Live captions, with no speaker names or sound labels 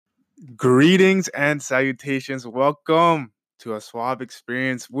Greetings and salutations. Welcome to a Suave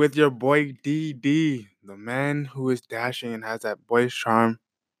Experience with your boy DD, the man who is dashing and has that boyish charm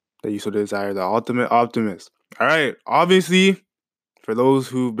that you so desire, the ultimate optimist. All right, obviously, for those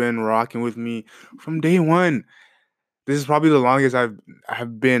who've been rocking with me from day one, this is probably the longest I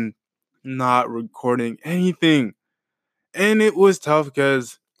have been not recording anything, and it was tough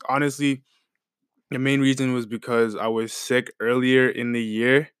because honestly, the main reason was because I was sick earlier in the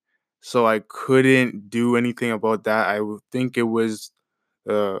year, so I couldn't do anything about that. Think it was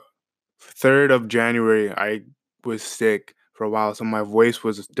the 3rd of January. I was sick for a while, so my voice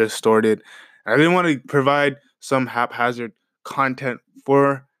was distorted. I didn't want to provide some haphazard content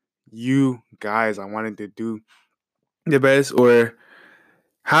for you guys. I wanted to do the best or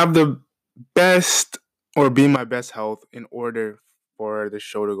have the best or be my best health in order for the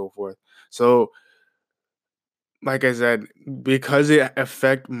show to go forth. So like I said, because it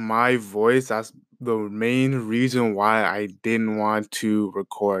affect my voice, that's the main reason why I didn't want to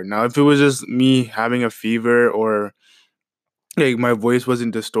record. Now, if it was just me having a fever or like my voice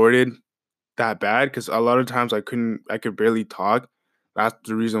wasn't distorted that bad, because a lot of times I could barely talk. That's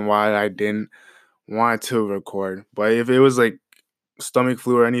the reason why I didn't want to record. But if it was like stomach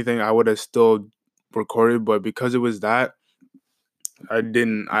flu or anything, I would have still recorded. But because it was that, I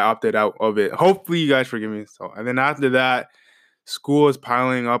didn't. I opted out of it. Hopefully, you guys forgive me. So, and then after that, school is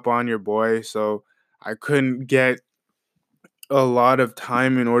piling up on your boy, so I couldn't get a lot of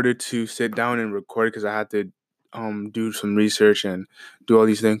time in order to sit down and record because I had to do some research and do all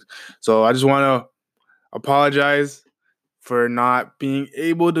these things. So I just want to apologize for not being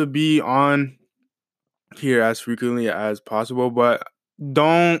able to be on here as frequently as possible, but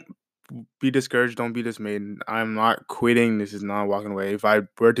don't be discouraged, don't be dismayed. I'm not quitting. This is not walking away. If I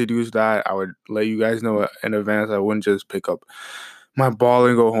were to do that, I would let you guys know in advance. I wouldn't just pick up my ball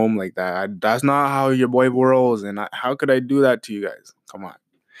and go home like that. That's not how your boy rolls, and how could I do that to you guys? Come on,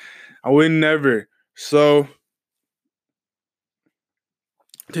 I would never. So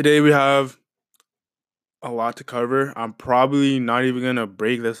today we have a lot to cover. I'm probably not even gonna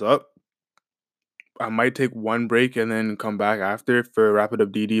break this up. I might take one break and then come back after for Rapid Up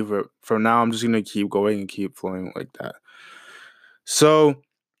DD. For now, I'm just gonna keep going and keep flowing like that. So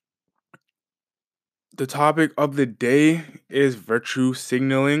the topic of the day is virtue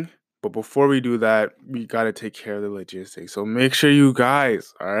signaling. But before we do that, we gotta take care of the logistics. So make sure you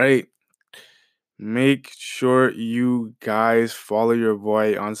guys, all right, make sure you guys follow your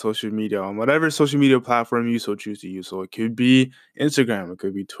boy on social media, on whatever social media platform you so choose to use. So it could be Instagram, it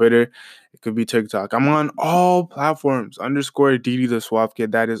could be Twitter, it could be TikTok. I'm on all platforms. Underscore DD the Suave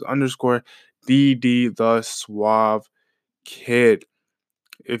Kid. That is underscore DD the Suave Kid.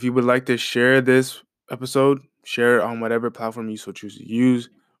 If you would like to share this episode, share it on whatever platform you so choose to use.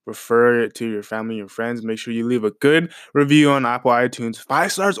 Refer it to your family, your friends. Make sure you leave a good review on Apple iTunes.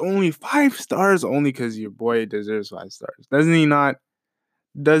 5 stars only. 5 stars only because your boy deserves 5 stars. Doesn't he not?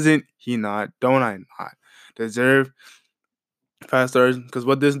 Doesn't he not? Don't I not deserve 5 stars? Because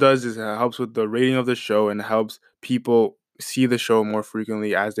what this does is it helps with the rating of the show and helps people see the show more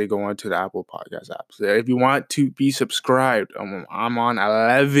frequently as they go onto the Apple Podcast app. So if you want to be subscribed, I'm on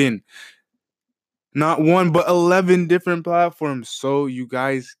 11, not one, but 11 different platforms. So you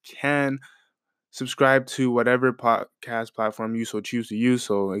guys can subscribe to whatever podcast platform you so choose to use.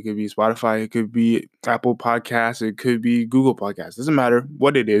 So it could be Spotify, it could be Apple Podcasts, it could be Google Podcasts. Doesn't matter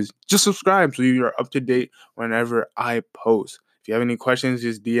what it is. Just subscribe so you're up to date whenever I post. If you have any questions,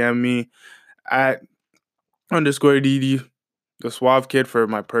 just DM me at underscore DD the Suave Kid for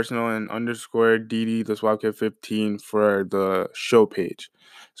my personal and underscore DD the Suave Kid 15 for the show page.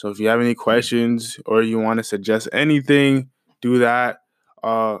 So if you have any questions or you want to suggest anything, do that.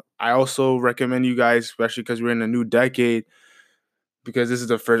 I also recommend you guys, especially because we're in a new decade, because this is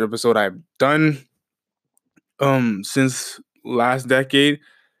the first episode I've done since last decade.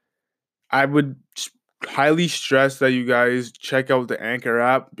 I would highly stress that you guys check out the Anchor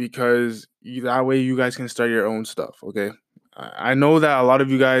app because that way you guys can start your own stuff, okay? I know that a lot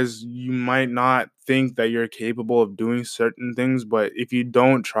of you guys, you might not think that you're capable of doing certain things, but if you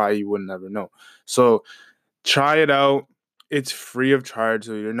don't try, you would never know. So try it out. It's free of charge,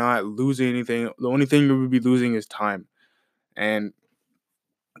 so you're not losing anything. The only thing you would be losing is time. And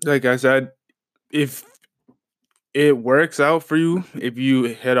like I said, if it works out for you, if you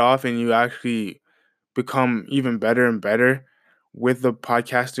hit off and you actually become even better and better with the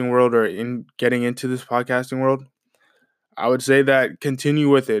podcasting world or in getting into this podcasting world, I would say that continue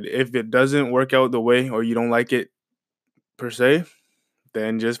with it. If it doesn't work out the way or you don't like it per se,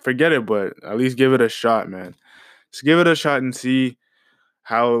 then just forget it. But at least give it a shot, man. Just give it a shot and see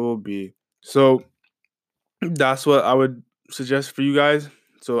how it will be. So that's what I would suggest for you guys.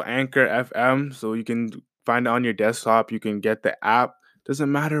 So Anchor FM, so you can find it on your desktop. You can get the app.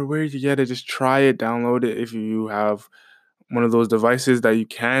 Doesn't matter where you get it. Just try it, download it. If you have one of those devices that you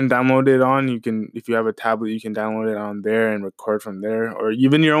can download it on, you can. If you have a tablet, you can download it on there and record from there, or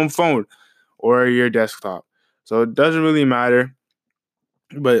even your own phone or your desktop. So it doesn't really matter.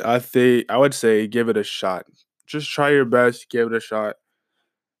 But I would say give it a shot. Just try your best, give it a shot,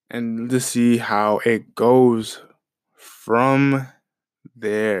 and to see how it goes from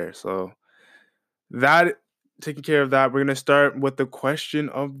there. So that taking care of that, we're gonna start with the question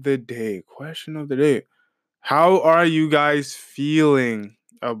of the day. Question of the day. How are you guys feeling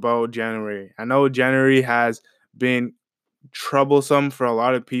about January? I know January has been troublesome for a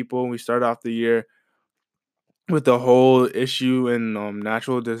lot of people. We start off the year with the whole issue and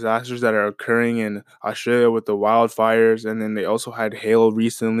natural disasters that are occurring in Australia with the wildfires, and then they also had hail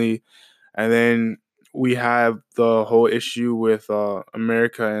recently, and then we have the whole issue with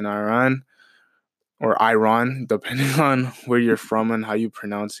America and Iran, or Iran, depending on where you're from and how you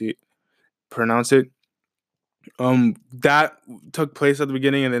pronounce it. That took place at the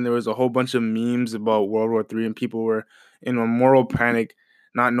beginning, and then there was a whole bunch of memes about World War III, and people were in a moral panic,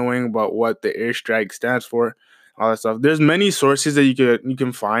 not knowing about what the airstrike stands for, all that stuff. There's many sources that you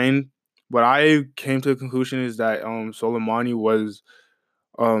can find, but I came to the conclusion is that Soleimani was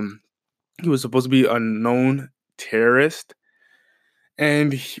um he was supposed to be a known terrorist,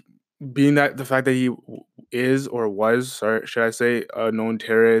 and being that the fact that he is or was, sorry, should I say, a known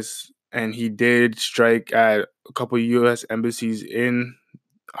terrorist, and he did strike at a couple U.S. embassies in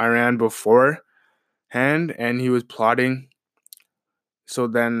Iran beforehand, and he was plotting. So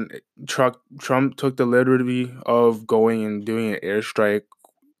then Trump took the liberty of going and doing an airstrike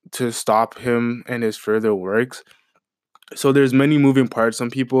to stop him and his further works. So there's many moving parts. Some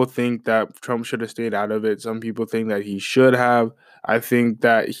people think that Trump should have stayed out of it. Some people think that he should have. I think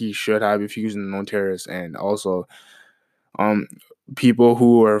that he should have if he was a known terrorist. And also, um, people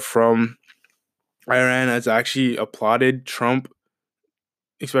who are from Iran has actually applauded Trump,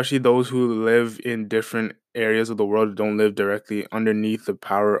 especially those who live in different areas of the world who don't live directly underneath the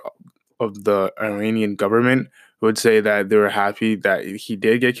power of the Iranian government, would say that they were happy that he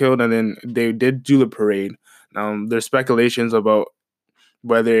did get killed, and then they did do the parade. There's speculations about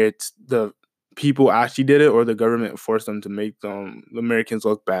whether it's the people actually did it or the government forced them to make the Americans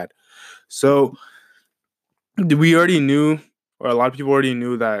look bad. So we already knew, or a lot of people already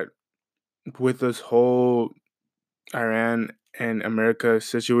knew, that with this whole Iran and America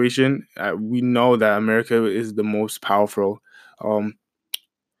situation, we know that America is the most powerful um,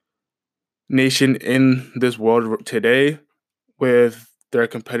 nation in this world today, with their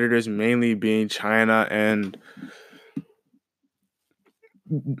competitors mainly being China and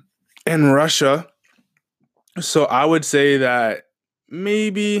Russia. So I would say that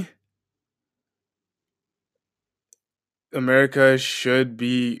maybe America should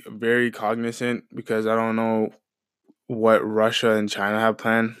be very cognizant, because I don't know what Russia and China have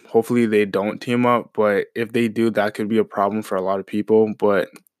planned. Hopefully they don't team up, but if they do, that could be a problem for a lot of people. But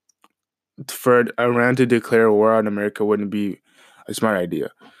for Iran to declare war on America wouldn't be a smart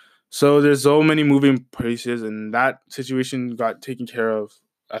idea. So there's so many moving pieces, and that situation got taken care of,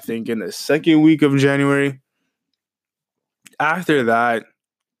 I think, in the second week of January. After that,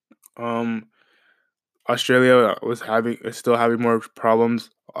 um, Australia is still having more problems.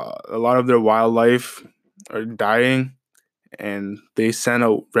 A lot of their wildlife are dying, and they sent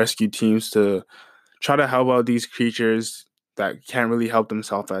out rescue teams to try to help out these creatures that can't really help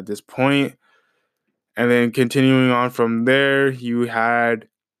themselves at this point. And then continuing on from there, you had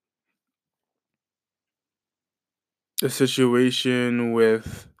a situation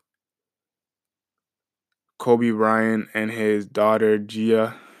with Kobe Bryant and his daughter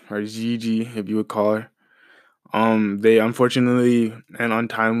Gia, or Gigi, if you would call her. They unfortunately and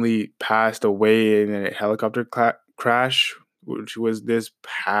untimely passed away in a helicopter crash, which was this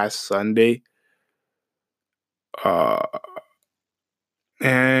past Sunday. Uh,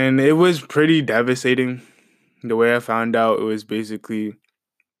 and it was pretty devastating. The way I found out, it was basically,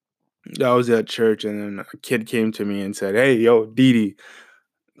 I was at church, and then a kid came to me and said, "Hey, yo, Didi,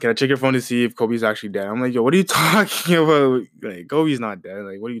 can I check your phone to see if Kobe's actually dead?" I'm like, "Yo, what are you talking about? Like, Kobe's not dead.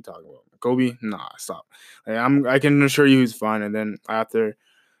 Like, what are you talking about? Kobe? Nah, stop. Like, I can assure you he's fine." And then after,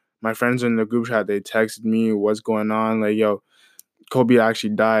 my friends in the group chat, they texted me what's going on. Like, yo, Kobe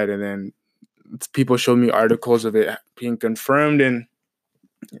actually died. And then people showed me articles of it being confirmed, and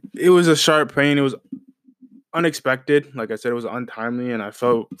it was a sharp pain. It was unexpected. Like I said, it was untimely, and I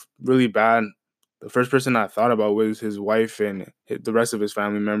felt really bad the first person I thought about was his wife and the rest of his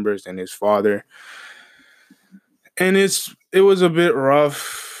family members and his father. And it was a bit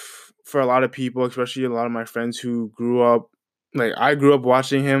rough for a lot of people, especially a lot of my friends who grew up, like I grew up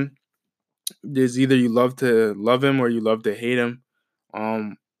watching him. There's either you love to love him or you love to hate him,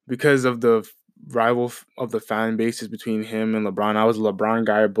 because of the of the fan bases between him and LeBron. I was a LeBron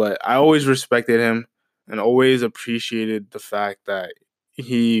guy, but I always respected him and always appreciated the fact that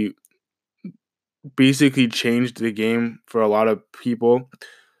he basically changed the game for a lot of people,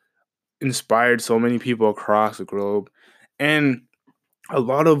 inspired so many people across the globe, and a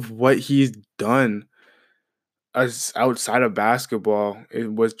lot of what he's done as outside of basketball,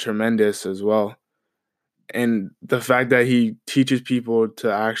 it was tremendous as well. And the fact that he teaches people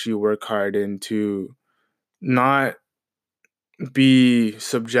to actually work hard and to not be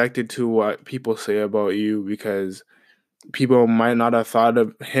subjected to what people say about you, because people might not have thought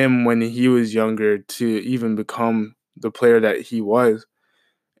of him when he was younger to even become the player that he was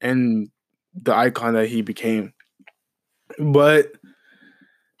and the icon that he became. But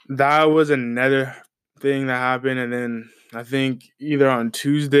that was another thing that happened. And then I think either on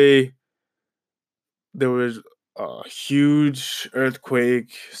Tuesday, there was a huge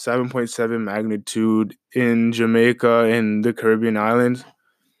earthquake, 7.7 magnitude in Jamaica and the Caribbean islands,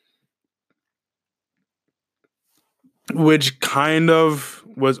 which kind of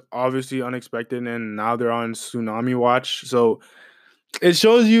was obviously unexpected. And now they're on tsunami watch. So it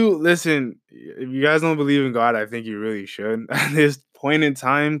shows you, listen, if you guys don't believe in God, I think you really should at this point in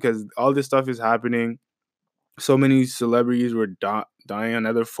time, because all this stuff is happening. So many celebrities were dying.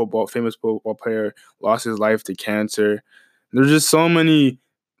 Another famous football player lost his life to cancer. There's just so many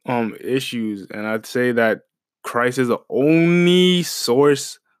issues, and I'd say that Christ is the only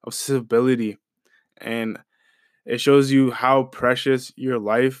source of stability, and it shows you how precious your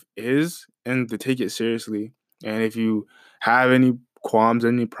life is, and to take it seriously. And if you have any qualms,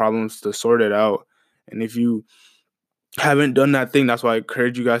 any problems, to sort it out. And if you haven't done that thing, that's why I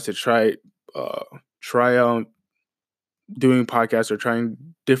encourage you guys to try out doing podcasts or trying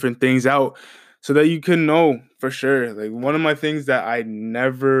different things out so that you can know for sure. Like one of my things that I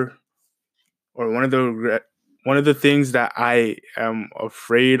never, or one of the things that I am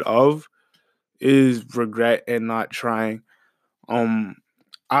afraid of is regret and not trying. Um,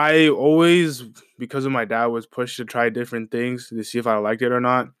 I always, because of my dad, was pushed to try different things to see if I liked it or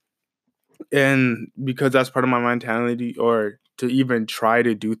not. And because that's part of my mentality, or to even try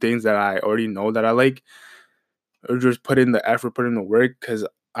to do things that I already know that I like, or just put in the effort, put in the work, because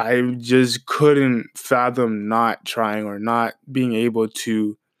I just couldn't fathom not trying or not being able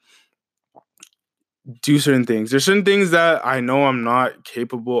to do certain things. There's certain things that I know I'm not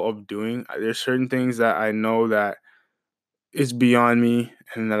capable of doing. There's certain things that I know that is beyond me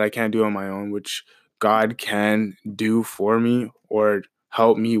and that I can't do on my own, which God can do for me or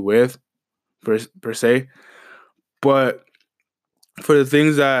help me with, per se. But for the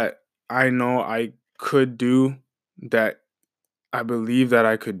things that I know I could do, that I believe that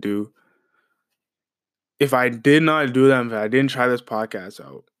I could do, if I did not do them, if I didn't try this podcast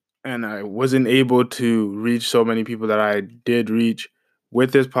out, and I wasn't able to reach so many people that I did reach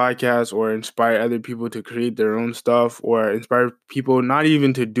with this podcast, or inspire other people to create their own stuff, or inspire people not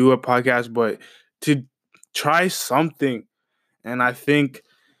even to do a podcast, but to try something. And I think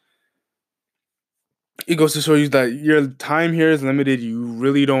it goes to show you that your time here is limited. You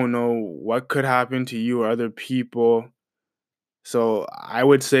really don't know what could happen to you or other people. So I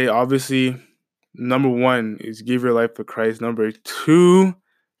would say, obviously, number one is give your life to Christ. Number two,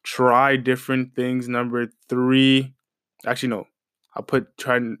 try different things. Number three, actually no, I'll put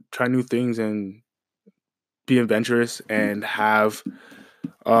try new things and be adventurous and have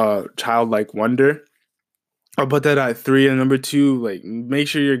childlike wonder. I'll put that at three. And number two, like, make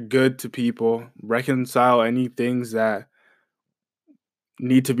sure you're good to people. Reconcile any things that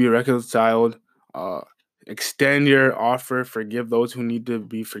need to be reconciled. Uh, Extend your offer. Forgive those who need to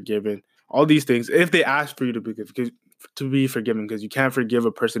be forgiven. All these things, if they ask for you to be forgiven, because you can't forgive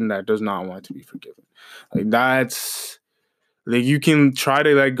a person that does not want to be forgiven. Like that's like, you can try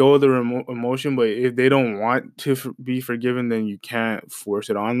to let go of the emotion, but if they don't want to be forgiven, then you can't force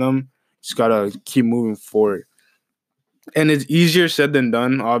it on them. You just gotta keep moving forward. And it's easier said than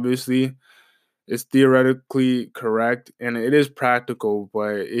done, obviously. It's theoretically correct and it is practical,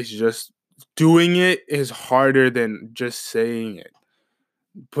 but it's just doing it is harder than just saying it,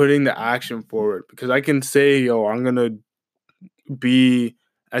 putting the action forward. Because I can say, yo, I'm going to be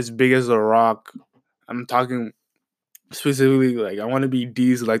as big as The Rock. I'm talking specifically, like, I want to be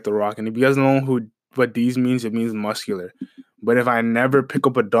D's like The Rock. And if you guys know what D's means, it means muscular. But if I never pick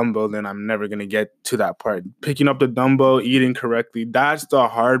up a dumbbell, then I'm never going to get to that part. Picking up the dumbbell, eating correctly, that's the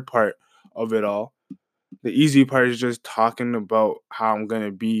hard part of it all. The easy part is just talking about how I'm going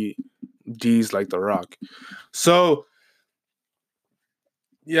to be D's like The Rock. So,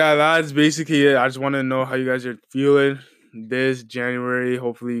 yeah, that's basically it. I just want to know how you guys are feeling this January.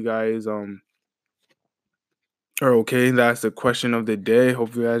 Hopefully you guys are okay. That's the question of the day.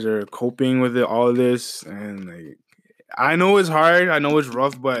 Hopefully you guys are coping with it, all of this. And like, I know it's hard. I know it's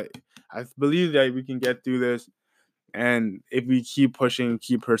rough, but I believe that we can get through this. And if we keep pushing,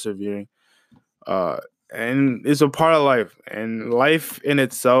 keep persevering, and it's a part of life. And life in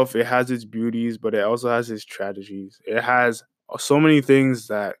itself, it has its beauties, but it also has its tragedies. It has so many things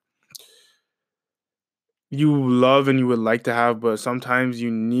that you love and you would like to have, but sometimes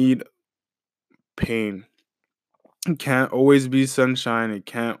you need pain. It can't always be sunshine. It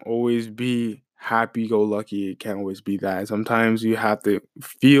can't always be happy go lucky. It can't always be that. Sometimes you have to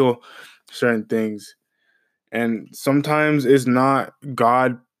feel certain things. And sometimes it's not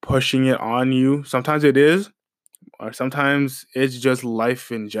God pushing it on you. Sometimes it is, or sometimes it's just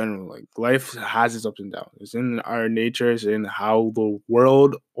life in general. Like life has its ups and downs. It's in our nature, it's in how the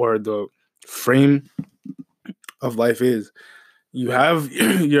world or the frame of life is. You have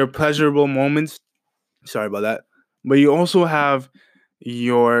your pleasurable moments. Sorry about that. But you also have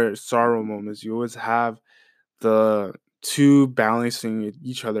your sorrow moments. You always have the two balancing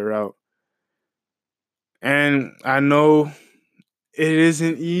each other out. And I know it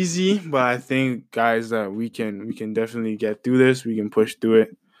isn't easy, but I think guys that we can definitely get through this. We can push through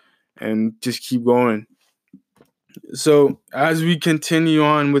it and just keep going. So, as we continue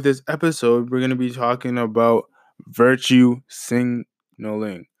on with this episode, we're going to be talking about virtue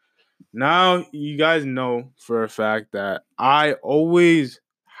signaling. Now, you guys know for a fact that I always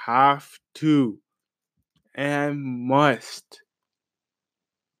have to and must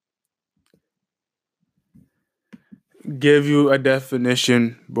give you a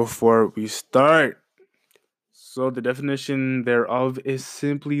definition before we start. So, the definition thereof is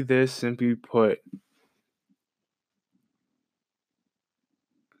simply this, simply put.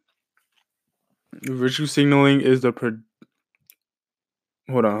 Virtue signaling is the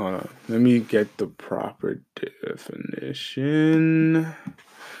hold on. Let me get the proper definition.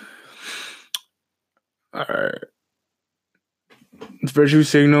 All right. Virtue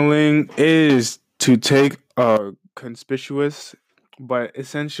signaling is to take a conspicuous but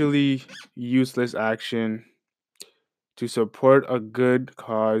essentially useless action to support a good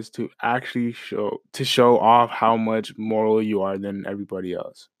cause to actually show off how much moral you are than everybody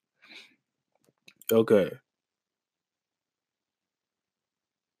else. Okay.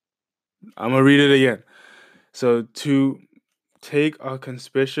 I'm gonna read it again. So to take a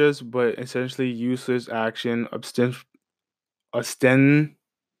conspicuous but essentially useless action ostensibly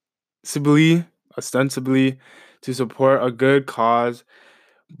ostensibly to support a good cause,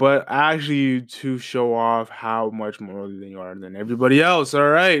 but actually to show off how much more than you are than everybody else. All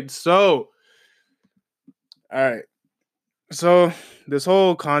right. So this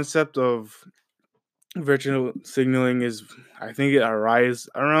whole concept of virtual signaling is, I think, it arises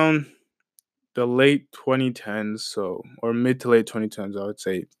around the late 2010s, or mid to late 2010s, I would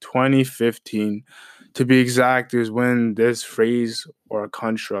say 2015 to be exact, is when this phrase or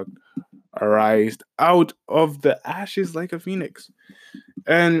construct arised out of the ashes like a phoenix.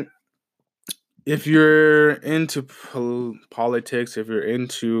 And if you're into politics, if you're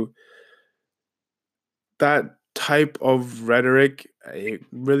into that type of rhetoric, it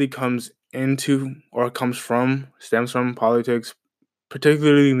really stems from politics,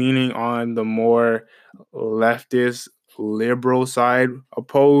 particularly leaning on the more leftist, liberal side,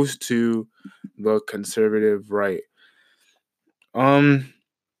 opposed to the conservative right.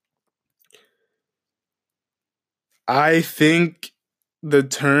 I think the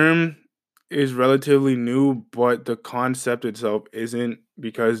term is relatively new, but the concept itself isn't,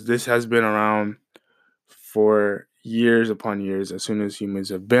 because this has been around for years upon years as soon as humans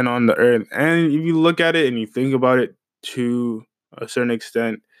have been on the earth. And if you look at it and you think about it to a certain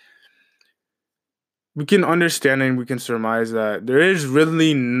extent, we can understand and we can surmise that there is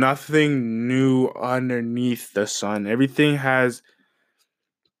really nothing new underneath the sun. Everything has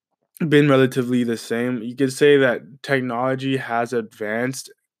been relatively the same. You could say that technology has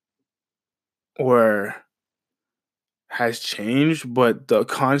advanced or has changed, but the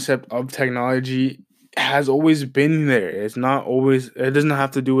concept of technology has always been there. It doesn't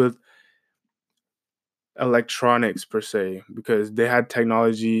have to do with electronics per se, because they had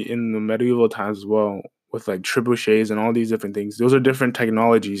technology in the medieval times as well, with like trebuchets and all these different things. Those are different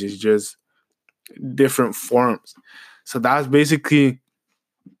technologies. It's just different forms. So that's basically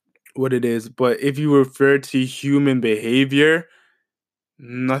what it is. But if you refer to human behavior,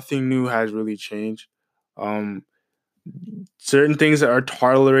 nothing new has really changed. Um, certain things are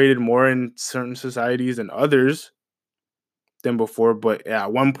tolerated more in certain societies than others than before. But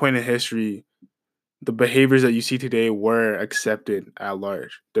at one point in history, the behaviors that you see today were accepted at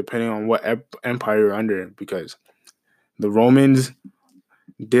large, depending on what empire you're under. Because the Romans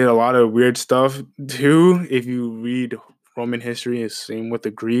did a lot of weird stuff too. If you read Roman history, it's same with the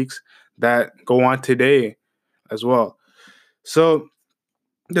Greeks that go on today as well. So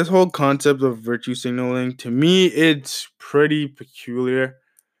this whole concept of virtue signaling, to me, it's pretty peculiar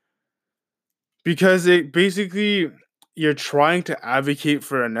because it basically you're trying to advocate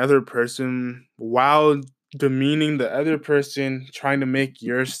for another person while demeaning the other person, trying to make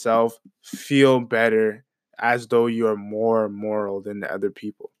yourself feel better as though you're more moral than the other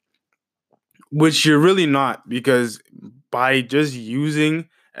people, which you're really not, because by just using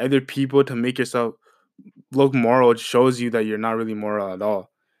other people to make yourself look moral, it shows you that you're not really moral at all.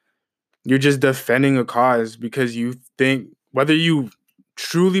 You're just defending a cause because you think, whether you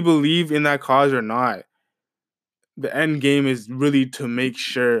truly believe in that cause or not, the end game is really to make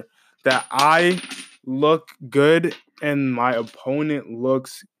sure that I look good and my opponent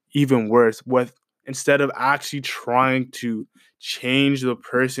looks even worse, with instead of actually trying to change the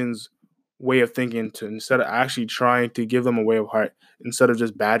person's way of thinking, to instead of actually trying to give them a way of heart instead of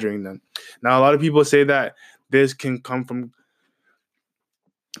just badgering them. Now a lot of people say that this can come from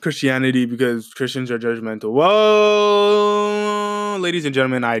Christianity because Christians are judgmental. Well, ladies and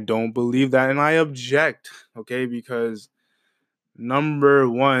gentlemen, I don't believe that and I object, okay? Because number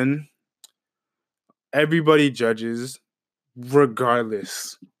one, everybody judges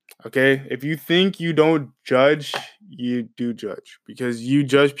regardless. Okay? If you think you don't judge, you do judge, because you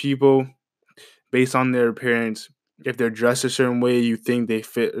judge people based on their appearance. If they're dressed a certain way, you think they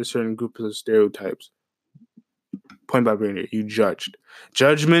fit a certain group of stereotypes. Point by point, you judged.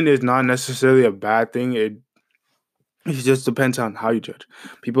 Judgment is not necessarily a bad thing. It just depends on how you judge.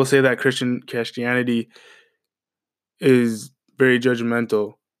 People say that Christianity is very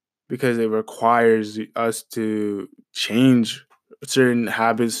judgmental because it requires us to change certain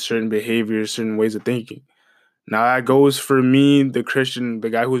habits, certain behaviors, certain ways of thinking. Now that goes for me, the Christian, the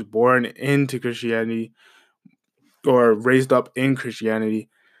guy who was born into Christianity or raised up in Christianity.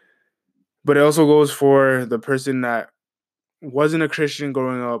 But it also goes for the person that wasn't a Christian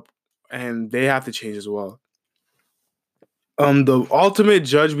growing up and they have to change as well. The ultimate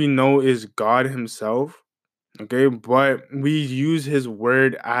judge we know is God himself. Okay, but we use his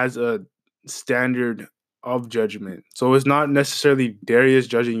word as a standard of judgment. So it's not necessarily Darius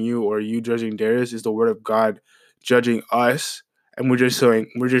judging you or you judging Darius. It's the word of God judging us, and we're just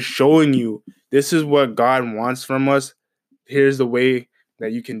showing you this is what God wants from us. Here's the way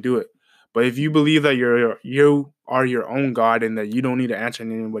that you can do it. But if you believe that you are your own God and that you don't need to answer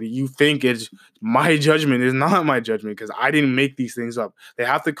to anybody, you think it's my judgment. Is not my judgment because I didn't make these things up. They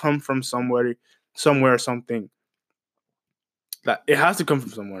have to come from somewhere, something. That it has to come from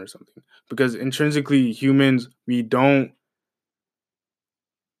somewhere or something, because intrinsically humans,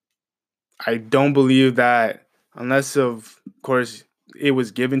 I don't believe that, unless of course it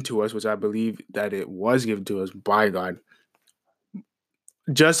was given to us, which I believe that it was given to us by God,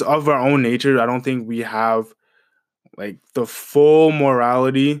 just of our own nature. I don't think we have like the full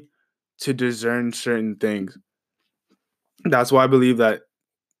morality to discern certain things. That's why I believe that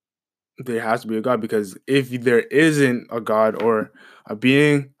there has to be a God, because if there isn't a God or a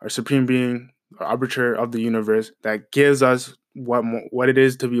being or supreme being or arbiter of the universe that gives us what it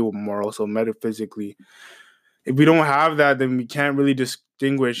is to be moral, so metaphysically, if we don't have that, then we can't really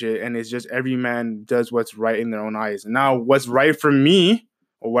distinguish it, and it's just every man does what's right in their own eyes. Now, what's right for me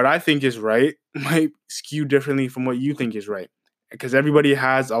or what I think is right might skew differently from what you think is right, because everybody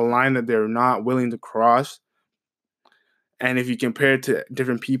has a line that they're not willing to cross. And if you compare it to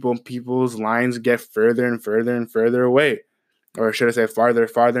different people, people's lines get further and further and further away. Or should I say farther,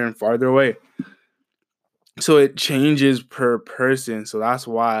 farther and farther away. So it changes per person. So that's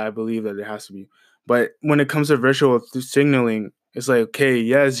why I believe that it has to be. But when it comes to virtual signaling, it's like, okay,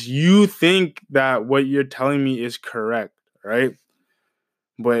 yes, you think that what you're telling me is correct, right?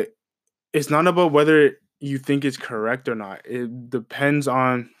 But it's not about whether you think it's correct or not. It depends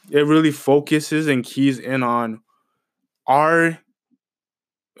on, it really focuses and keys in on, are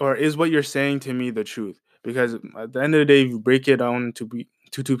or is what you're saying to me the truth? Because at the end of the day, if you break it down to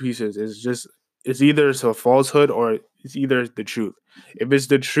two pieces, it's either it's a falsehood or it's either the truth. If it's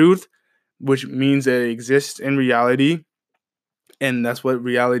the truth, which means that it exists in reality, and that's what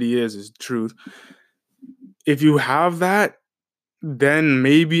reality is truth, if you have that, then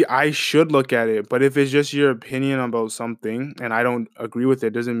maybe I should look at it. But if it's just your opinion about something and I don't agree with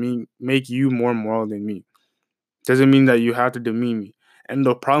it, doesn't mean make you more moral than me. Doesn't mean that you have to demean me. And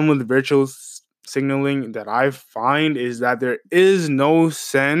the problem with virtual signaling that I find is that there is no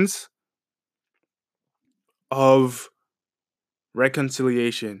sense of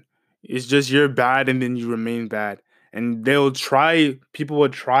reconciliation. It's just you're bad and then you remain bad. And people will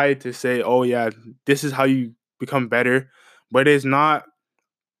try to say, oh, yeah, this is how you become better. But it's not,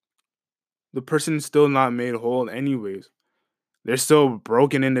 the person's still not made whole, anyways. They're still a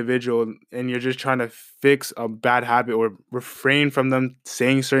broken individual, and you're just trying to fix a bad habit or refrain from them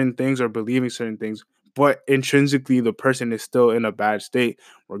saying certain things or believing certain things. But intrinsically, the person is still in a bad state,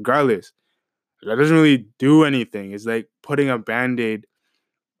 regardless. That doesn't really do anything. It's like putting a band aid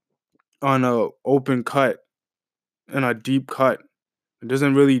on a open cut and a deep cut. It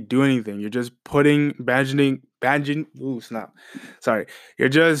doesn't really do anything. You're just ooh, snap. Sorry. You're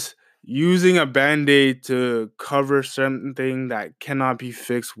just using a band-aid to cover something that cannot be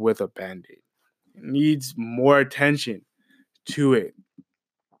fixed with a band-aid. It needs more attention to it.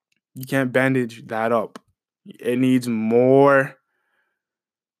 You can't bandage that up. It needs more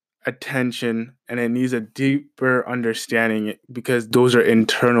attention and it needs a deeper understanding because those are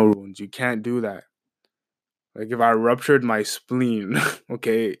internal wounds. You can't do that. Like if I ruptured my spleen,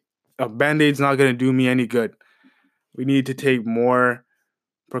 okay, a band-aid's not gonna do me any good. We need to take more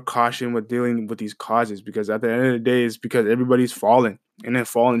precaution with dealing with these causes because at the end of the day, it's because everybody's fallen in a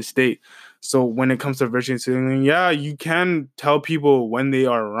fallen state. So when it comes to virtue signaling, yeah, you can tell people when they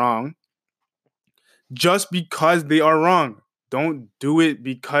are wrong just because they are wrong. Don't do it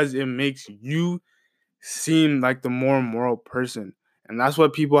because it makes you seem like the more moral person. And that's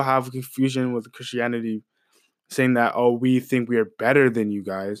what people have confusion with Christianity, saying that, oh, we think we are better than you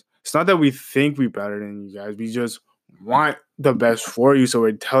guys. It's not that we think we're better than you guys. We just want the best for you. So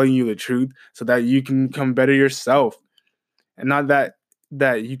we're telling you the truth so that you can become better yourself. And not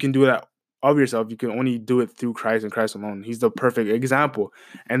that you can do that of yourself. You can only do it through Christ and Christ alone. He's the perfect example.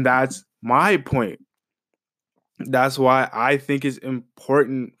 And that's my point. That's why I think it's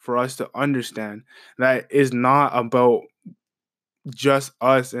important for us to understand that it's not about just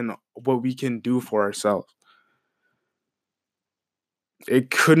us and what we can do for ourselves. It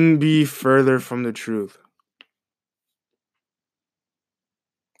couldn't be further from the truth.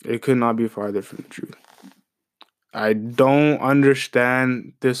 It could not be farther from the truth. I don't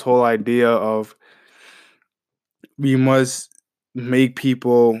understand this whole idea of we must make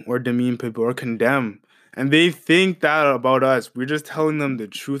people or demean people or condemn. And they think that about us. We're just telling them the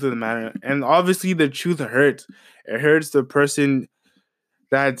truth of the matter. And obviously, the truth hurts. It hurts the person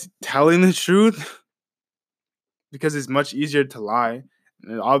that's telling the truth because it's much easier to lie.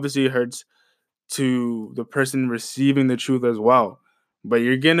 And it obviously hurts to the person receiving the truth as well. But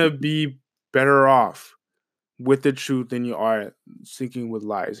you're going to be better off with the truth than you are seeking with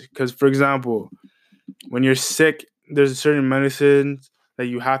lies. Because, for example, when you're sick, there's certain medicines that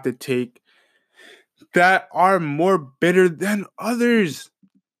you have to take that are more bitter than others,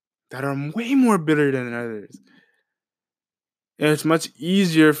 that are way more bitter than others. And it's much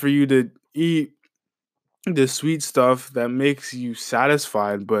easier for you to eat the sweet stuff that makes you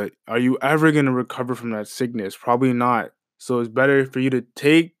satisfied, but are you ever going to recover from that sickness? Probably not. So it's better for you to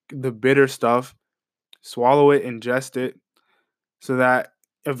take the bitter stuff, swallow it, ingest it, so that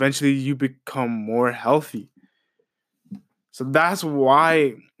eventually you become more healthy. So that's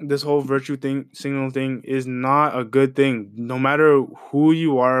why this whole virtue thing, signal thing, is not a good thing. No matter who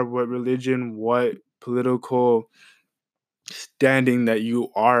you are, what religion, what political standing that you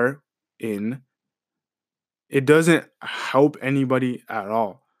are in, it doesn't help anybody at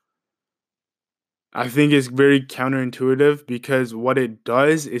all. I think it's very counterintuitive because what it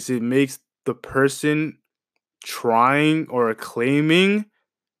does is it makes the person trying or claiming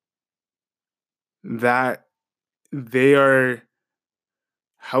that they are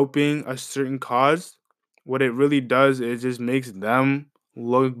helping a certain cause. What it really does is just makes them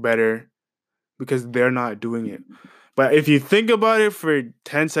look better because they're not doing it. But if you think about it for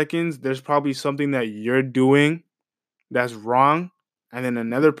 10 seconds, there's probably something that you're doing that's wrong. And then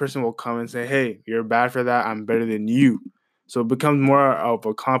another person will come and say, hey, you're bad for that. I'm better than you. So it becomes more of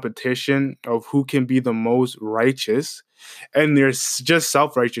a competition of who can be the most righteous. And there's just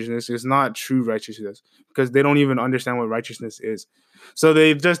self righteousness. It's not true righteousness because they don't even understand what righteousness is. So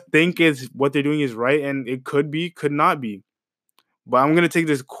they just think it's what they're doing is right. And it could be, could not be. But I'm going to take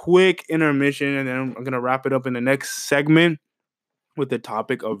this quick intermission and then I'm going to wrap it up in the next segment with the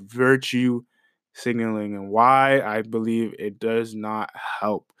topic of virtue signaling and why I believe it does not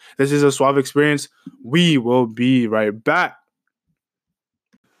help. This is a Suave Experience. We will be right back.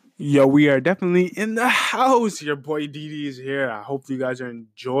 Yo, we are definitely in the house. Your boy DD is here. I hope you guys are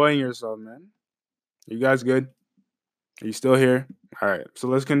enjoying yourself, man. You guys good? Are you still here? All right. So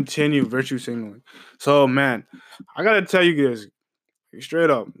let's continue virtue signaling. So, man, I gotta tell you guys straight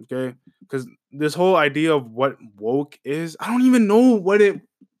up, okay? Because this whole idea of what woke is, I don't even know what it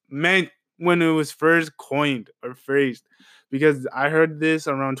meant when it was first coined or phrased. Because I heard this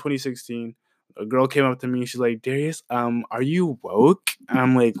around 2016. A girl came up to me. She's like, Darius, are you woke? And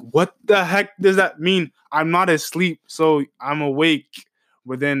I'm like, what the heck does that mean? I'm not asleep, so I'm awake.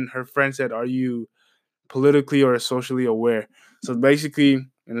 But then her friend said, are you politically or socially aware? So basically,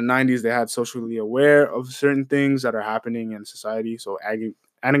 in the 90s, they had socially aware of certain things that are happening in society. So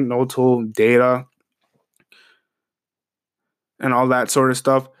anecdotal data and all that sort of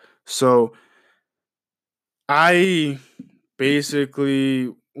stuff. So I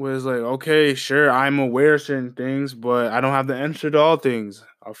basically was like, okay, sure, I'm aware of certain things, but I don't have the answer to all things.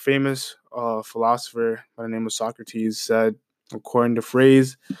 A famous philosopher by the name of Socrates said, according to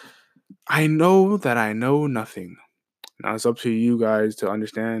phrase, I know that I know nothing. Now it's up to you guys to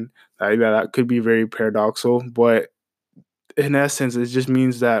understand that could be very paradoxical, but in essence, it just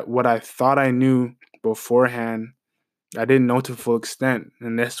means that what I thought I knew beforehand, I didn't know to full extent,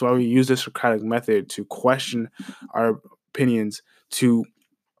 and that's why we use the Socratic method to question our opinions, to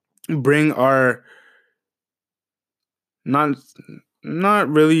bring our not not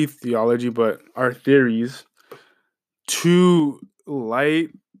really theology, but our theories to light,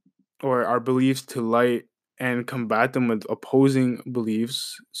 or our beliefs to light, and combat them with opposing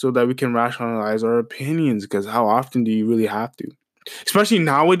beliefs so that we can rationalize our opinions. Because how often do you really have to? Especially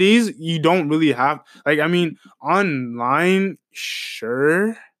nowadays, you don't really have, like, I mean, online,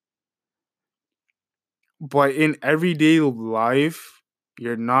 sure, but in everyday life,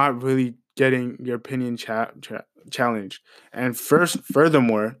 you're not really getting your opinion challenged. And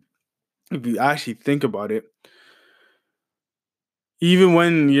furthermore, if you actually think about it, even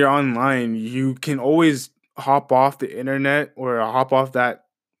when you're online, you can always hop off the internet or hop off that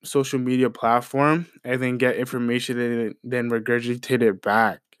social media platform and then get information and then regurgitate it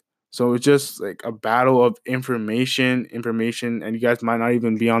back. So it's just like a battle of information, and you guys might not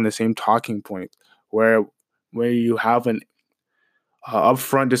even be on the same talking point. Where you have an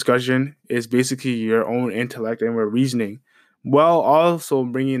upfront discussion is basically your own intellect and reasoning, while also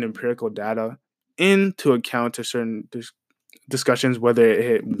bringing empirical data into account to certain discussions, whether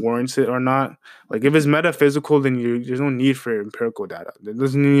it warrants it or not. Like if it's metaphysical, then there's no need for empirical data. That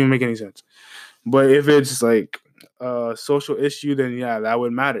doesn't even make any sense. But if it's like a social issue, then yeah, that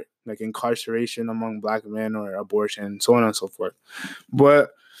would matter. Like incarceration among black men or abortion, so on and so forth. But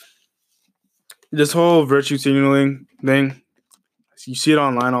this whole virtue signaling thing, you see it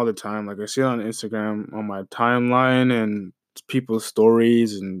online all the time. Like I see it on Instagram on my timeline and people's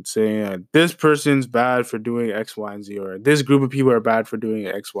stories and saying this person's bad for doing X, Y, and Z, or this group of people are bad for doing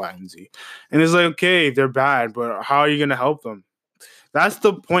X, Y, and Z. And it's like, okay, they're bad, but how are you gonna help them? That's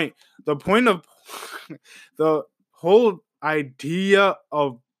the point. The point of the whole idea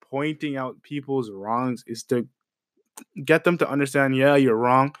of pointing out people's wrongs is to get them to understand, yeah, you're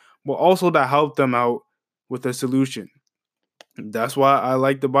wrong, but also to help them out with a solution. That's why I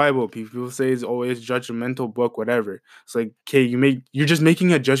like the Bible. People say it's always judgmental book, whatever. It's like, okay, you're just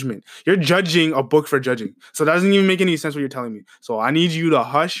making a judgment. You're judging a book for judging. So that doesn't even make any sense what you're telling me. So I need you to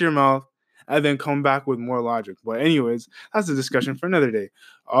hush your mouth and then come back with more logic. But anyways, that's a discussion for another day.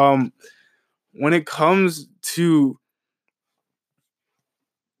 When it comes to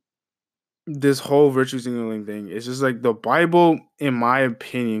this whole virtue signaling thing, it's just like the Bible, in my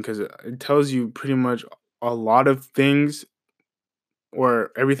opinion, because it tells you pretty much a lot of things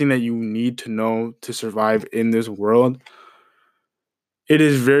or everything that you need to know to survive in this world. It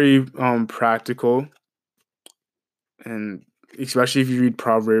is very practical, and especially if you read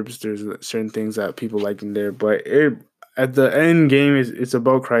Proverbs, there's certain things that people like in there. But at the end game is it's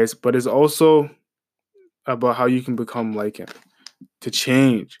about Christ, but it's also about how you can become like Him, to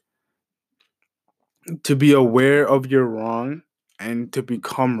change, to be aware of your wrong, and to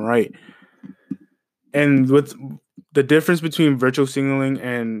become right. And with the difference between virtual signaling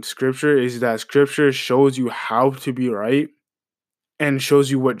and Scripture is that Scripture shows you how to be right and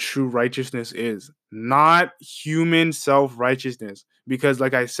shows you what true righteousness is, not human self righteousness. Because,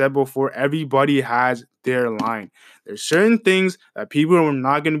 like I said before, everybody has their line. There's certain things that people are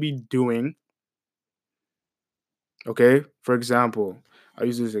not going to be doing. Okay. For example, I'll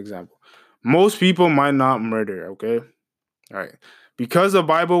use this example. Most people might not murder. Okay. All right. Because the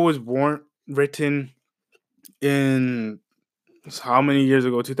Bible was born, written in how many years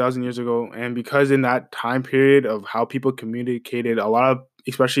ago, 2000 years ago, and because in that time period of how people communicated, a lot of,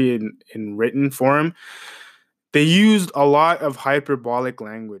 especially in written form, they used a lot of hyperbolic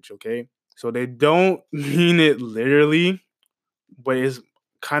language. Okay, so they don't mean it literally, but it's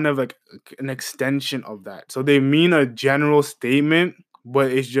kind of like an extension of that. So they mean a general statement,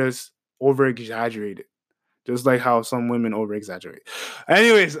 but it's just over exaggerated, just like how some women over exaggerate.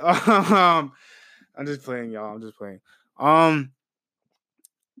 Anyways, I'm just playing, y'all. I'm just playing. Um,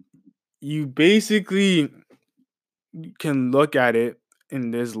 you basically can look at it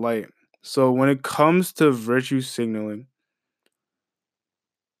in this light. So when it comes to virtue signaling,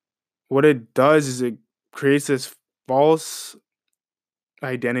 what it does is it creates this false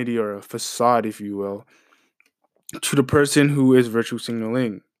identity or a facade, if you will, to the person who is virtue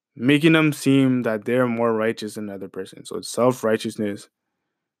signaling, making them seem that they're more righteous than the other person. So it's self righteousness.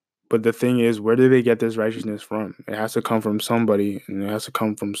 But the thing is, where do they get this righteousness from? It has to come from somebody and it has to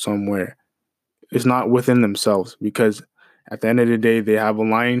come from somewhere. It's not within themselves because at the end of the day, they have a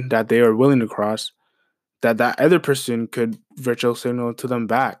line that they are willing to cross that other person could virtual signal to them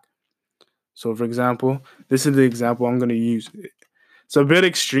back. So, for example, this is the example I'm going to use. It's a bit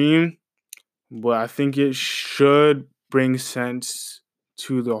extreme, but I think it should bring sense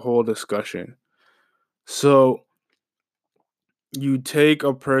to the whole discussion. So, you take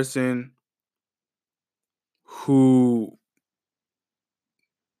a person who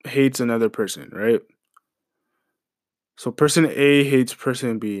hates another person, right? So, person A hates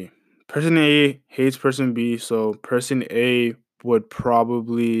person B. Person A hates person B, so person A would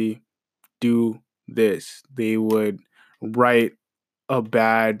probably do this. They would write a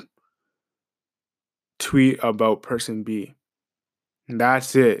bad tweet about person B. And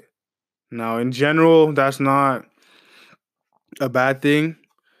that's it. Now, in general, that's not a bad thing.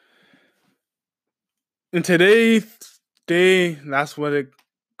 In today's day, that's what it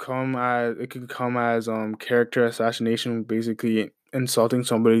come as. It can come as character assassination, basically insulting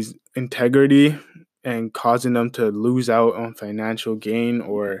somebody's integrity and causing them to lose out on financial gain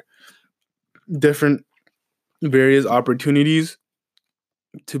or different various opportunities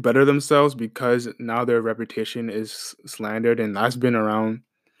to better themselves because now their reputation is slandered, and that's been around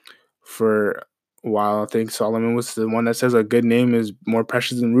for a while. I think Solomon was the one that says a good name is more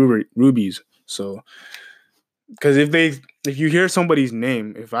precious than rubies. So, because if you hear somebody's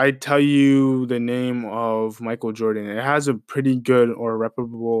name, if I tell you the name of Michael Jordan, it has a pretty good or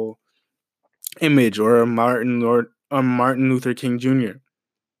reputable image, or a Martin Luther King Jr.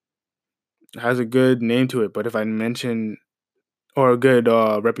 It has a good name to it. But if I mention or a good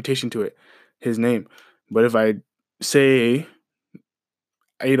reputation to it, his name. But if I say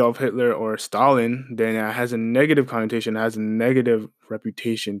Adolf Hitler or Stalin, then it has a negative connotation, it has a negative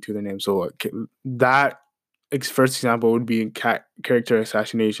reputation to the name. So that first example would be character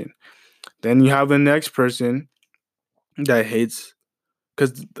assassination. Then you have the next person that hates,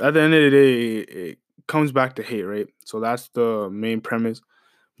 because at the end of the day, it comes back to hate, right? So that's the main premise,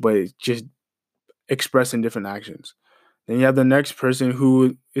 but it's just expressed in different actions. Then you have the next person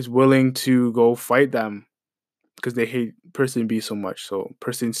who is willing to go fight them because they hate person B so much. So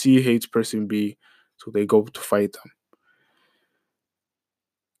person C hates person B, so they go to fight them.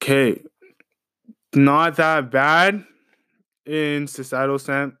 Okay, not that bad in um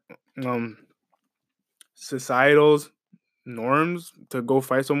societal's norms. To go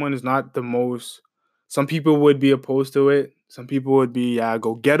fight someone is not the most. Some people would be opposed to it. Some people would be, yeah,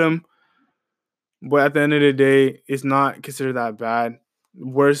 go get them. But at the end of the day, it's not considered that bad.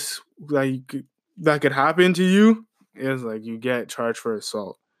 Worst that could happen to you is like you get charged for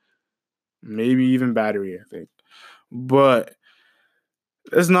assault, maybe even battery, I think. But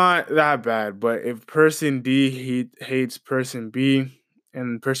it's not that bad. But if person D hates person B,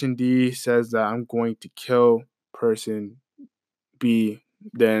 and person D says that I'm going to kill person B,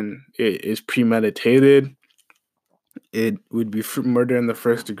 then it is premeditated. It would be murder in the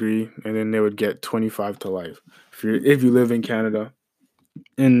first degree, and then they would get 25 to life. If you live in Canada,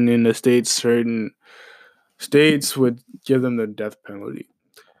 and in the states, certain states would give them the death penalty.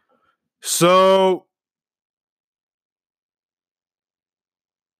 So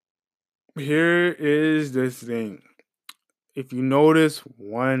here is this thing. If you notice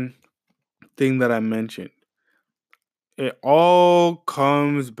one thing that I mentioned, it all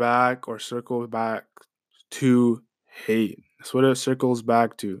comes back or circles back to hate. That's what it circles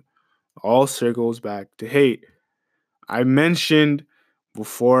back to. All circles back to hate. I mentioned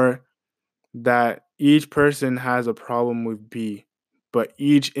before that each person has a problem with B, but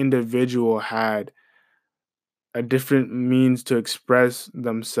each individual had a different means to express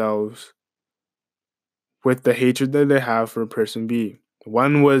themselves with the hatred that they have for person B.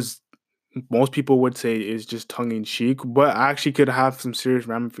 One was most people would say is just tongue in cheek, but actually could have some serious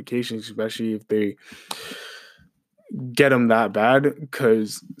ramifications, especially if they get them that bad.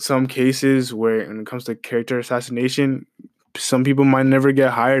 Because some cases where, when it comes to character assassination, some people might never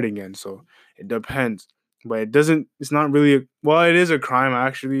get hired again. So it depends. But it doesn't, it's not really, well, it is a crime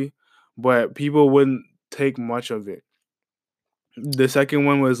actually, but people wouldn't take much of it. The second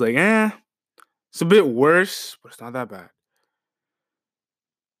one was like, it's a bit worse, but it's not that bad.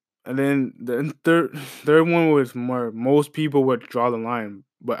 And then the third one was more, most people would draw the line,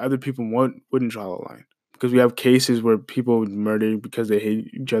 but other people wouldn't draw the line. Because we have cases where people would murder because they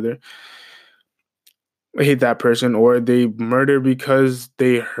hate each other, hate that person, or they murder because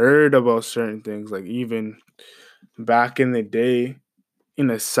they heard about certain things. Like even back in the day in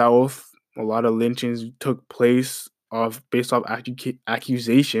the South, a lot of lynchings took place of based off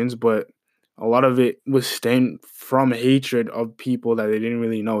accusations, but a lot of it was stemmed from hatred of people that they didn't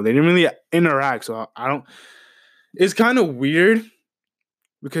really know. They didn't really interact. So I don't. It's kind of weird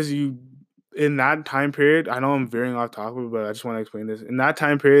because you in that time period. I know I'm veering off topic, but I just want to explain this. In that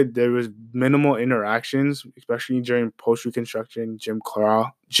time period, there was minimal interactions, especially during post Reconstruction Jim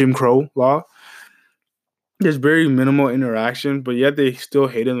Crow law. There's very minimal interaction, but yet they still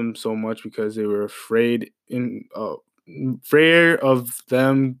hated them so much because they were afraid of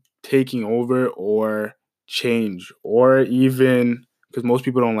them taking over or change, or even because most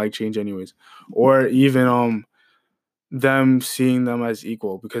people don't like change anyways, or even them seeing them as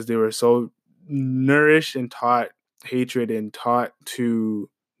equal because they were so nourished and taught hatred and taught to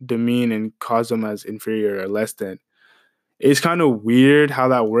demean and cause them as inferior or less than. It's kind of weird how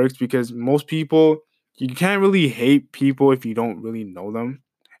that works because most people, you can't really hate people if you don't really know them.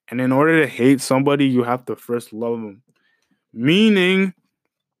 And in order to hate somebody, you have to first love them. Meaning,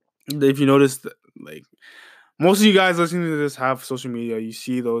 if you notice, like most of you guys listening to this have social media. You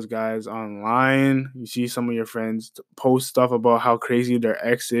see those guys online. You see some of your friends post stuff about how crazy their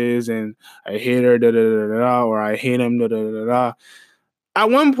ex is and I hate her, da da da da, da or I hate him, da da da da. At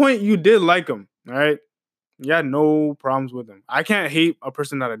one point, you did like him, all right? You had no problems with him. I can't hate a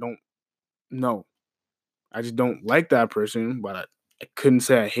person that I don't know. I just don't like that person, but I couldn't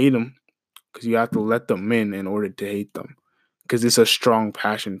say I hate them because you have to let them in order to hate them because it's a strong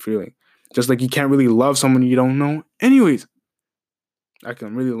passion feeling. Just like you can't really love someone you don't know. Anyways, I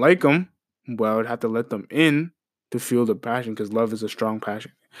can really like them, but I would have to let them in to feel the passion because love is a strong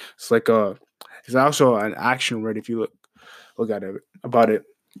passion. It's like it's also an action word if you look at it about it.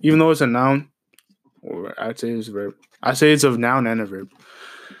 Even though it's a noun, or I'd say it's a verb. I say it's a noun and a verb.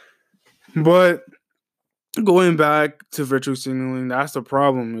 But going back to virtue signaling, that's the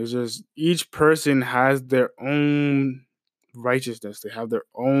problem. It's just each person has their own righteousness. They have their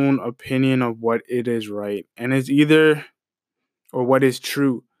own opinion of what it is right. And it's either or what is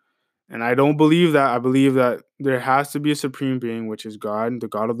true. And I don't believe that. I believe that there has to be a supreme being, which is God, the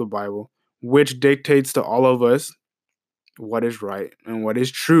God of the Bible, which dictates to all of us what is right and what is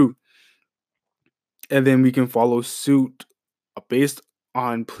true. And then we can follow suit based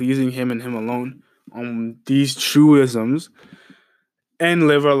on pleasing Him and Him alone on these truisms and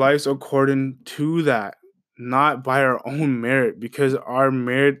live our lives according to that, not by our own merit, because our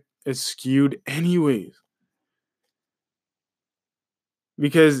merit is skewed anyways.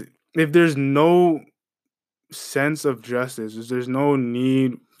 Because if there's no sense of justice, if there's no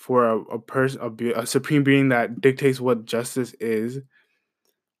need for a person, a supreme being that dictates what justice is,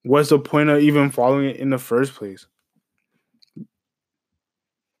 what's the point of even following it in the first place?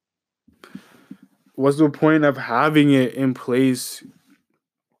 What's the point of having it in place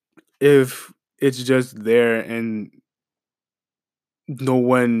if it's just there and no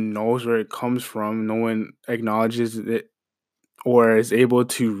one knows where it comes from, no one acknowledges it or is able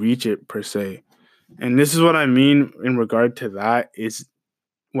to reach it per se? And this is what I mean in regard to that is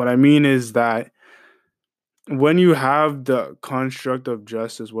what I mean is that when you have the construct of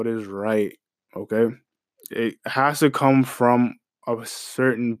justice, what is right, okay, it has to come from a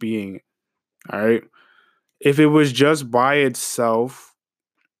certain being, all right? If it was just by itself,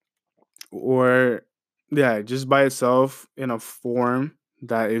 or yeah, just by itself in a form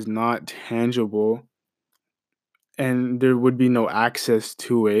that is not tangible and there would be no access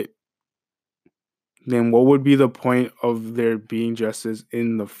to it, then what would be the point of there being justice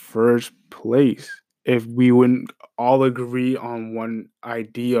in the first place if we wouldn't all agree on one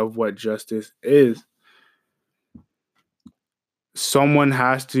idea of what justice is? Someone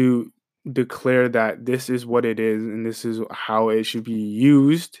has to declare that this is what it is and this is how it should be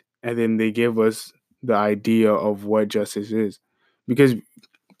used, and then they give us the idea of what justice is. Because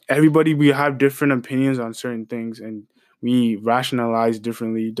everybody, we have different opinions on certain things, and we rationalize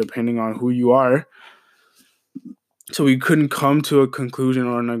differently depending on who you are. So we couldn't come to a conclusion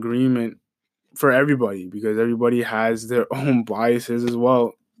or an agreement for everybody because everybody has their own biases as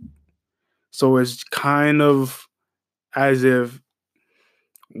well. So it's kind of as if,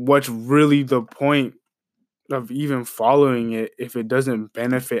 what's really the point of even following it if it doesn't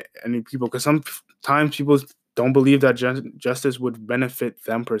benefit any people? Because sometimes people don't believe that justice would benefit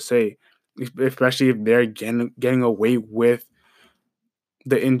them per se, especially if they're getting away with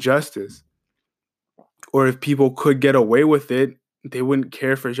the injustice. Or if people could get away with it, they wouldn't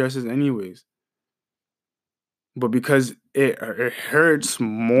care for justice anyways. But because it hurts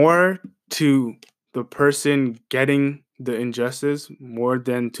more to the person getting the injustice more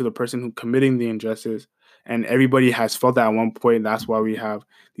than to the person who committing the injustice, and everybody has felt that at one point. That's why we have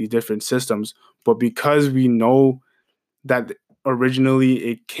these different systems. But because we know that originally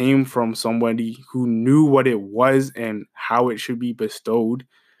it came from somebody who knew what it was and how it should be bestowed,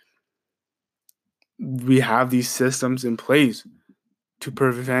 we have these systems in place to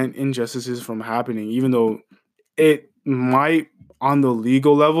prevent injustices from happening, even though it might on the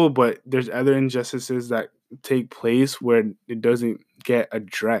legal level, but there's other injustices that take place where it doesn't get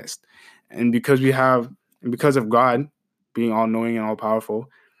addressed. And because of God being all knowing and all powerful,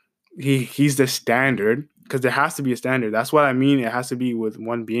 he's the standard, because there has to be a standard. That's what I mean. It has to be with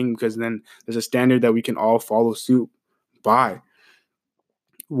one being, because then there's a standard that we can all follow suit by.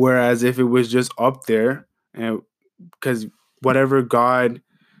 Whereas if it was just up there, and because whatever God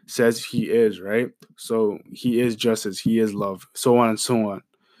says he is, right? So he is justice, he is love, so on and so on.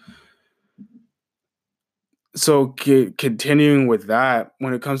 So continuing with that,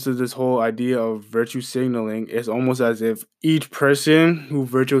 when it comes to this whole idea of virtue signaling, it's almost as if each person who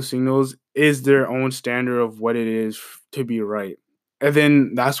virtue signals is their own standard of what it is to be right. And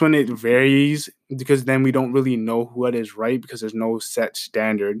then that's when it varies, because then we don't really know what is right because there's no set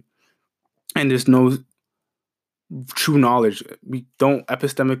standard and there's no true knowledge. We don't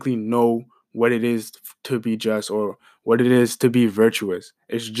epistemically know what it is to be just or what it is to be virtuous.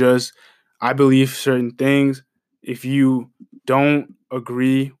 It's just, I believe certain things. If you don't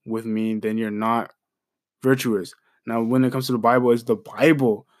agree with me, then you're not virtuous. Now, when it comes to the Bible,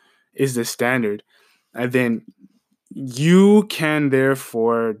 is the standard. And then you can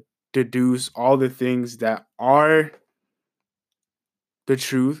therefore deduce all the things that are the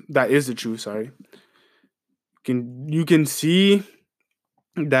truth, that is the truth, sorry. You can see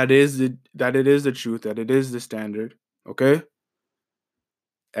that it is the truth, that it is the standard, okay?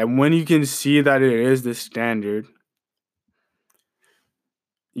 And when you can see that it is the standard,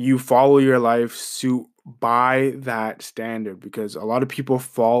 you follow your life suit by that standard, because a lot of people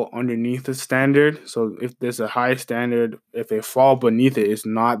fall underneath the standard. So if there's a high standard, if they fall beneath it, it's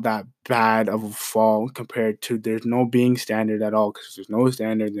not that bad of a fall compared to there's no being standard at all, because there's no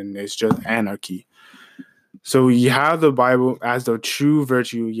standard, then it's just anarchy. So you have the Bible as the true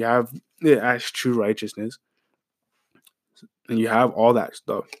virtue, you have it as true righteousness, and you have all that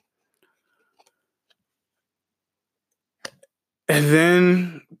stuff. And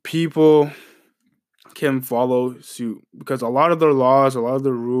then people can follow suit, because a lot of the laws, a lot of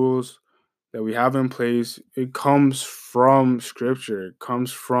the rules that we have in place, it comes from scripture. It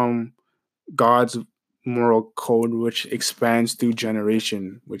comes from God's moral code, which expands through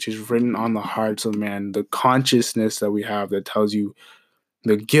generation, which is written on the hearts of man, the consciousness that we have that tells you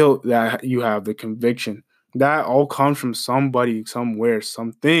the guilt that you have, the conviction. That all comes from somebody, somewhere,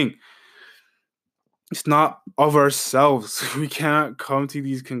 something. It's not of ourselves. We cannot come to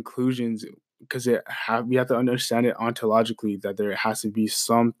these conclusions because we have to understand it ontologically, that there has to be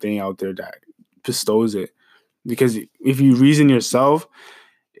something out there that bestows it. Because if you reason yourself,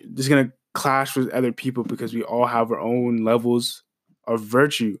 it's gonna clash with other people, because we all have our own levels of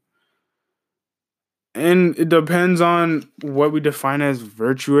virtue. And it depends on what we define as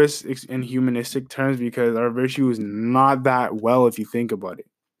virtuous in humanistic terms, because our virtue is not that well if you think about it.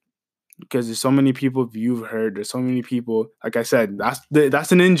 Because there's so many people you've heard, there's so many people, like I said,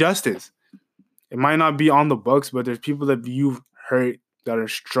 that's an injustice. It might not be on the books, but there's people that you've heard that are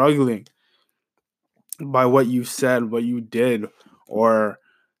struggling by what you said, what you did, or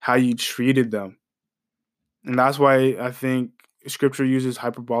how you treated them. And that's why I think scripture uses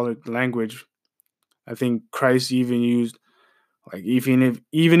hyperbolic language. I think Christ even used, like, even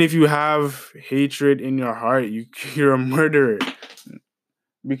if you have hatred in your heart, you're a murderer.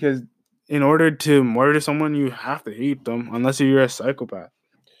 Because in order to murder someone, you have to hate them, unless you're a psychopath.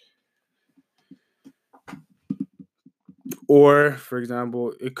 Or, for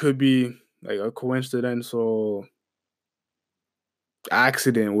example, it could be like a coincidental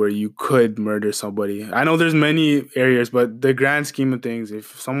accident where you could murder somebody. I know there's many areas, but the grand scheme of things,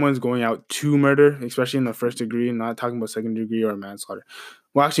 if someone's going out to murder, especially in the first degree, not talking about second degree or manslaughter,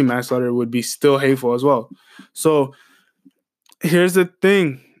 well, actually, manslaughter would be still hateful as well. So here's the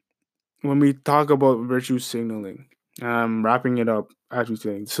thing: when we talk about virtue signaling, I'm wrapping it up as we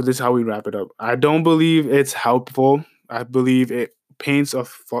saying. So this is how we wrap it up. I don't believe it's helpful. I believe it paints a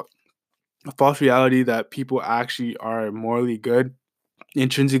false reality that people actually are morally good,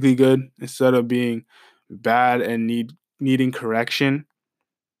 intrinsically good, instead of being bad and needing correction,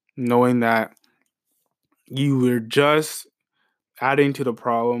 knowing that you were just adding to the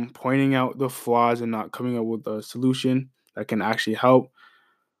problem, pointing out the flaws and not coming up with a solution that can actually help,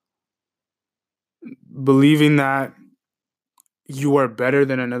 believing that you are better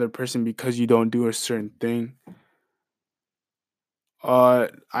than another person because you don't do a certain thing.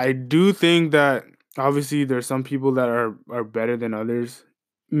 I do think that obviously there's some people that are better than others,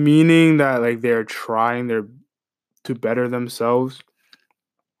 meaning that like they're trying their to better themselves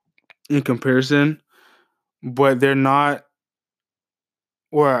in comparison, but they're not,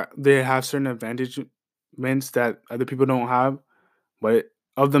 or they have certain advantagements that other people don't have, but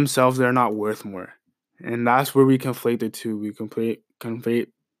of themselves they're not worth more. And that's where we conflate the two. We conflate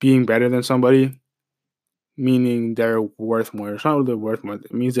being better than somebody, meaning they're worth more. It's not really worth more.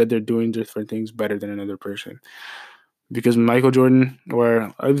 It means that they're doing different things better than another person. Because Michael Jordan,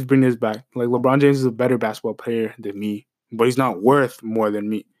 or I just bring this back, like LeBron James is a better basketball player than me, but he's not worth more than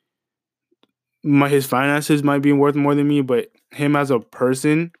me. His finances might be worth more than me, but him as a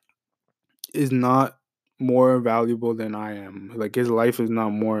person is not more valuable than I am. Like his life is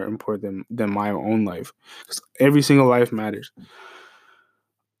not more important than my own life. 'Cause every single life matters.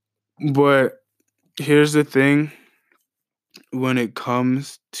 But here's the thing: when it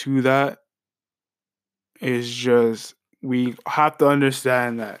comes to that, is just we have to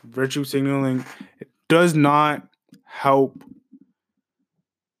understand that virtue signaling does not help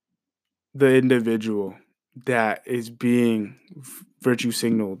the individual that is being virtue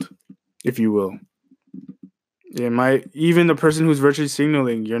signaled, if you will. It might, even the person who's virtue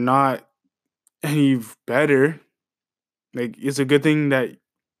signaling, you're not any better. Like it's a good thing that,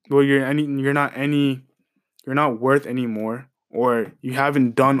 well, you're not worth any more, or you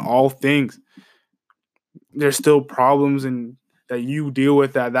haven't done all things. There's still problems and that you deal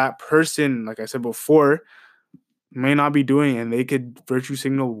with that person, like I said before, may not be doing, and they could virtue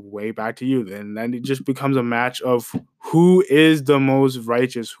signal way back to you. And then it just becomes a match of who is the most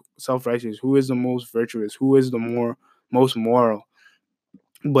righteous, self-righteous, who is the most virtuous, who is the most moral.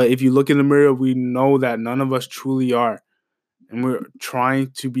 But if you look in the mirror, we know that none of us truly are, and we're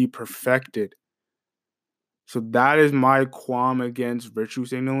trying to be perfected. So that is my qualm against virtue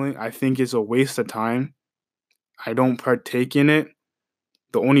signaling. I think it's a waste of time. I don't partake in it.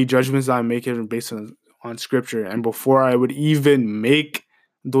 The only judgments I make are based on scripture. And before I would even make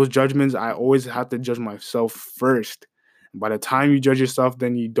those judgments, I always have to judge myself first. By the time you judge yourself,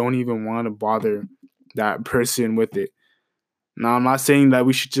 then you don't even want to bother that person with it. Now, I'm not saying that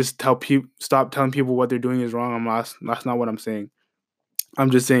we should just stop telling people what they're doing is wrong. That's not what I'm saying. I'm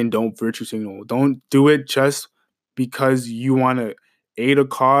just saying don't virtue signal. Don't do it just because you want to aid a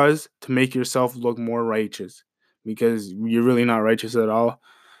cause to make yourself look more righteous, because you're really not righteous at all.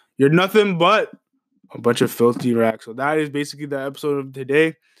 You're nothing but a bunch of filthy rags. So that is basically the episode of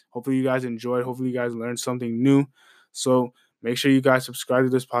today. Hopefully you guys enjoyed. Hopefully you guys learned something new. So make sure you guys subscribe to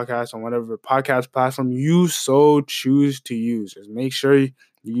this podcast on whatever podcast platform you so choose to use. Just make sure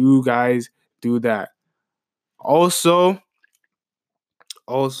you guys do that. Also,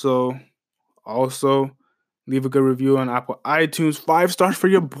 also, leave a good review on Apple iTunes. 5 stars for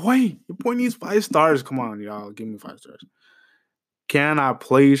your boy. Your boy needs 5 stars. Come on, y'all. Give me 5 stars. Can I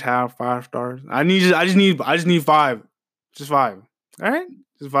please have 5 stars? I just need 5. Just 5. All right?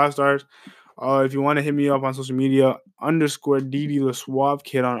 Just 5 stars. If you want to hit me up on social media, _DD the Suave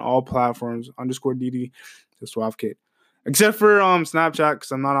Kid on all platforms. _DD the Suave Kid. Except for Snapchat,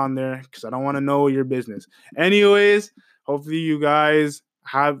 because I'm not on there, because I don't want to know your business. Anyways, hopefully you guys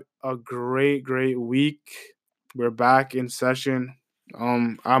have a great week. We're back in session.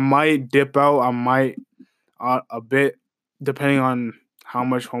 I might dip out. I might a bit, depending on how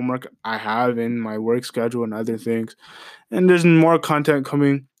much homework I have in my work schedule and other things. And there's more content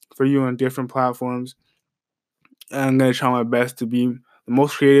coming for you on different platforms. And I'm going to try my best to be the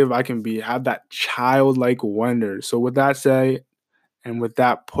most creative I can be, have that childlike wonder. So with that said, and with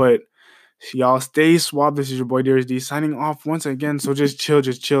that put, y'all stay suave. This is your boy Darius D signing off once again. So just chill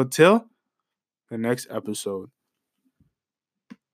till the next episode.